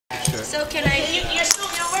So can I? You're still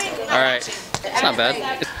wearing good. All right, it's not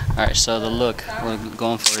bad. All right, so the look we're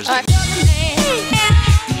going for is. All right,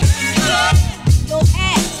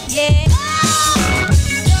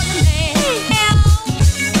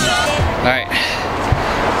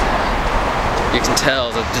 you can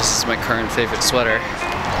tell that this is my current favorite sweater,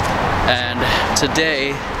 and today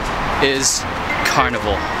is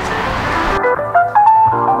Carnival.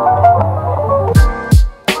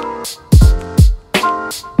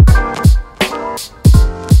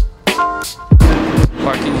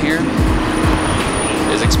 Parking here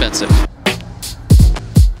is expensive.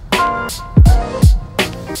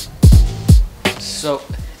 So,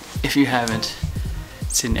 if you haven't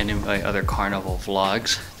seen any of my other Carnival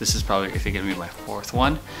vlogs, this is probably, I think, gonna be my 4th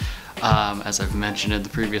one. As I've mentioned in the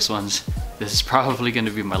previous ones, this is probably gonna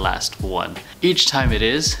be my last one. Each time it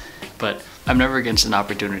is, but I'm never against an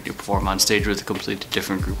opportunity to perform on stage with a completely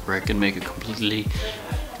different group where I can make a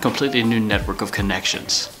completely new network of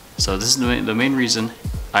connections. So this is the main reason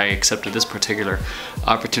I accepted this particular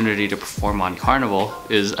opportunity to perform on Carnival,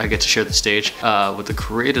 is I get to share the stage with the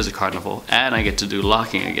creators of Carnival, and I get to do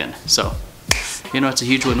locking again. So, you know, it's a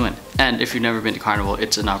huge win-win. And if you've never been to Carnival,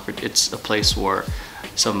 it's a place where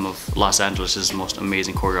some of Los Angeles' most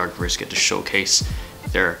amazing choreographers get to showcase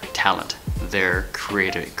their talent, their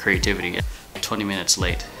creativity. 20 minutes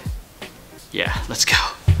late. Yeah, let's go.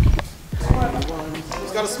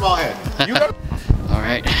 He's got a small head. All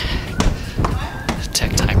right,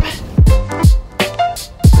 tech time.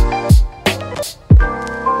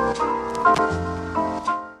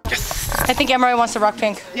 I think Emeroy wants to rock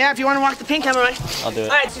pink. Yeah, if you want to rock the pink, Emeroy. I'll do it.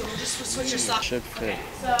 All right, so just switch your socks. Should fit.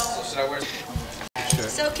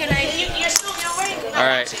 So can I? You're still wearing good. All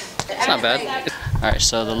right, it's not bad. All right,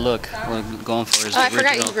 so the look we're going for is the original. I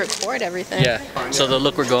forgot you record everything. Yeah, so the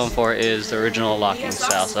look we're going for is the original locking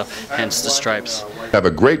style, so hence the stripes. Have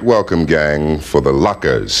a great welcome, gang, for the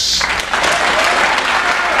lockers.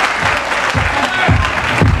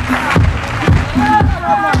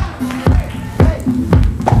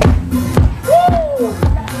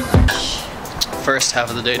 First half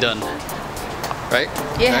of the day done. Right?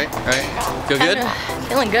 Yeah. Right? Feel good?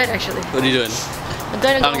 Feeling good, actually. What are you doing? I'm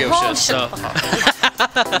gonna go I don't give home. a shit, so.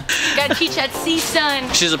 Gotta teach at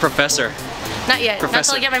C-Sun. She's a professor. Not yet.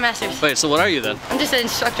 Professor. Not till I get my master's. Wait, so what are you then? I'm just an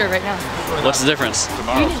instructor right now. What's the difference?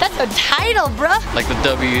 That's a title, bruh. Like the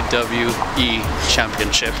WWE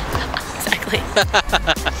Championship. Exactly.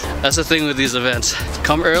 That's the thing with these events.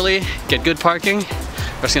 Come early, get good parking,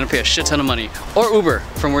 or it's gonna pay a shit ton of money. Or Uber,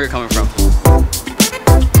 from where you're coming from.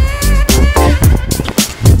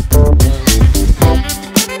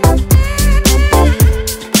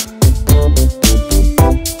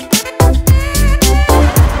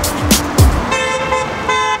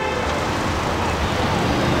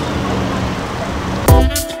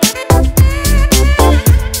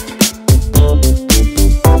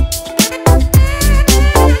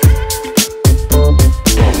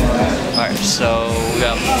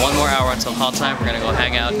 Until hall time, we're gonna go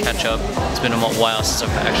hang out, catch up. It's been a while since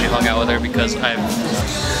I've actually hung out with her because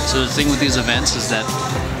so the thing with these events is that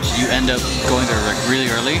you end up going there like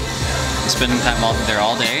really early, spending time there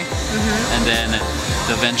all day, and then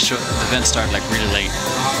the events start like really late,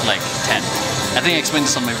 like 10. I think I explained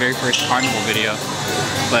this on my very first Carnival video,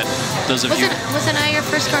 but those of you... Wasn't I your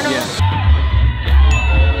first Carnival? Yeah.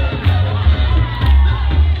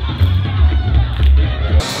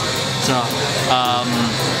 So,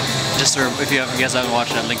 just if you guys haven't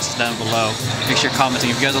watched that, links down below. Make sure you're commenting.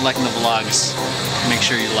 If you guys are liking the vlogs, make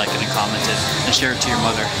sure you like it and comment it, and share it to your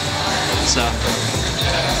mother. So,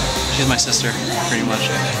 she's my sister, pretty much.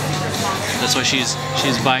 That's why she's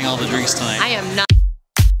buying all the drinks tonight. I am not.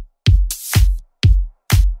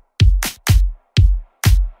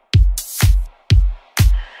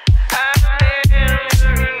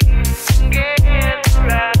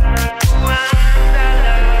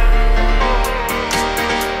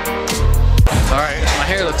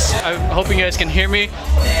 I'm hoping you guys can hear me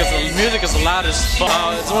because the music is loud as fuck.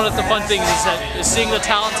 It's one of the fun things is seeing the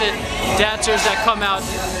talented dancers that come out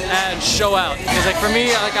and show out. Because like for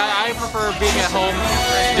me, like I prefer being at home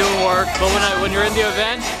doing work, but when you're in the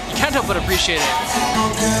event, you can't help but appreciate it.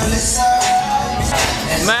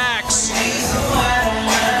 Max,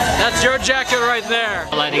 that's your jacket right there.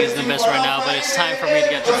 The lighting is the best right now, but it's time for me to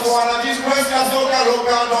get dressed.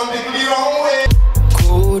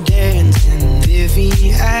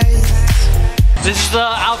 This is the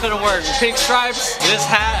outfit of work. Pink stripes, this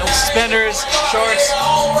hat, suspenders, shorts,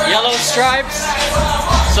 yellow stripes.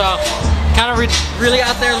 So, kind of really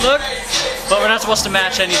out there look, but we're not supposed to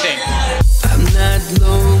match anything. I'm not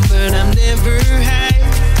low, but I'm never high.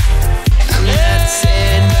 I'm not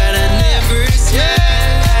sad, but I never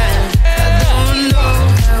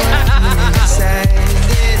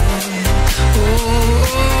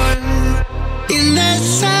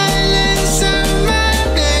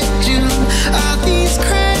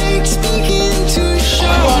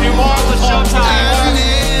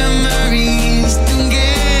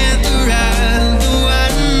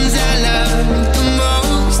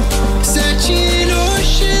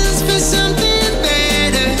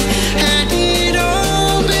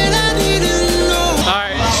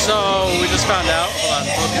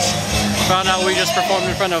just performed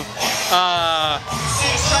in front of,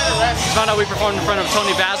 found out we performed in front of Tony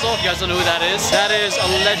Basil, if you guys don't know who that is. That is a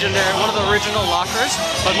legendary, one of the original lockers,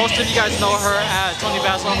 but most of you guys know her as Tony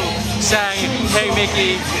Basil, who sang Hey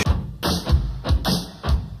Mickey.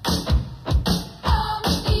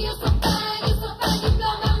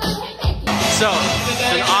 So,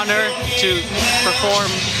 it's an honor to perform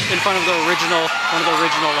in front of the original, one of the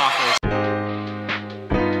original lockers.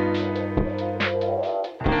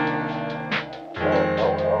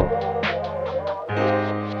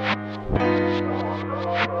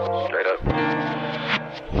 Straight up.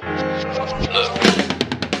 Look.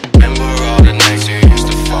 Remember all the nights you used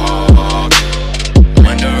to fall,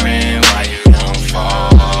 wondering why you don't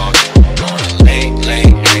fall.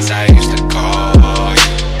 Late nights I used to call.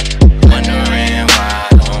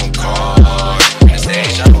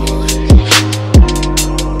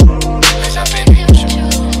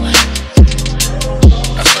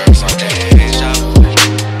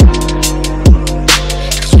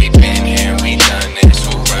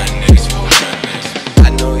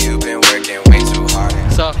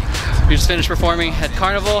 We just finished performing at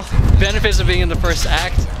Carnival. Benefits of being in the first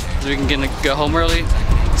act is we can go home early.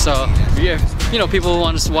 So, yeah, you know, people who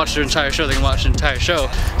want us to watch the entire show, they can watch the entire show.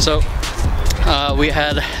 So, we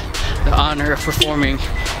had the honor of performing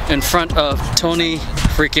in front of Tony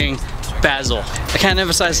freaking Basil. I can't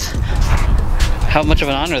emphasize how much of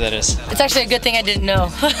an honor that is. It's actually a good thing I didn't know.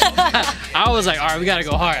 I was like, all right, we gotta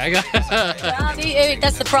go hard. See,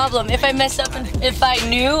 that's the problem. If I messed up, if I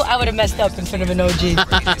knew, I would have messed up in front of an OG.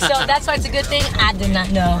 So that's why it's a good thing I did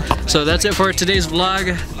not know. So that's it for today's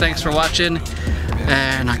vlog. Thanks for watching,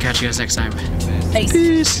 and I'll catch you guys next time. Peace.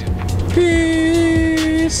 Peace.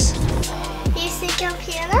 Peace. You see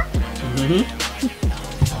computer? Mm-hmm.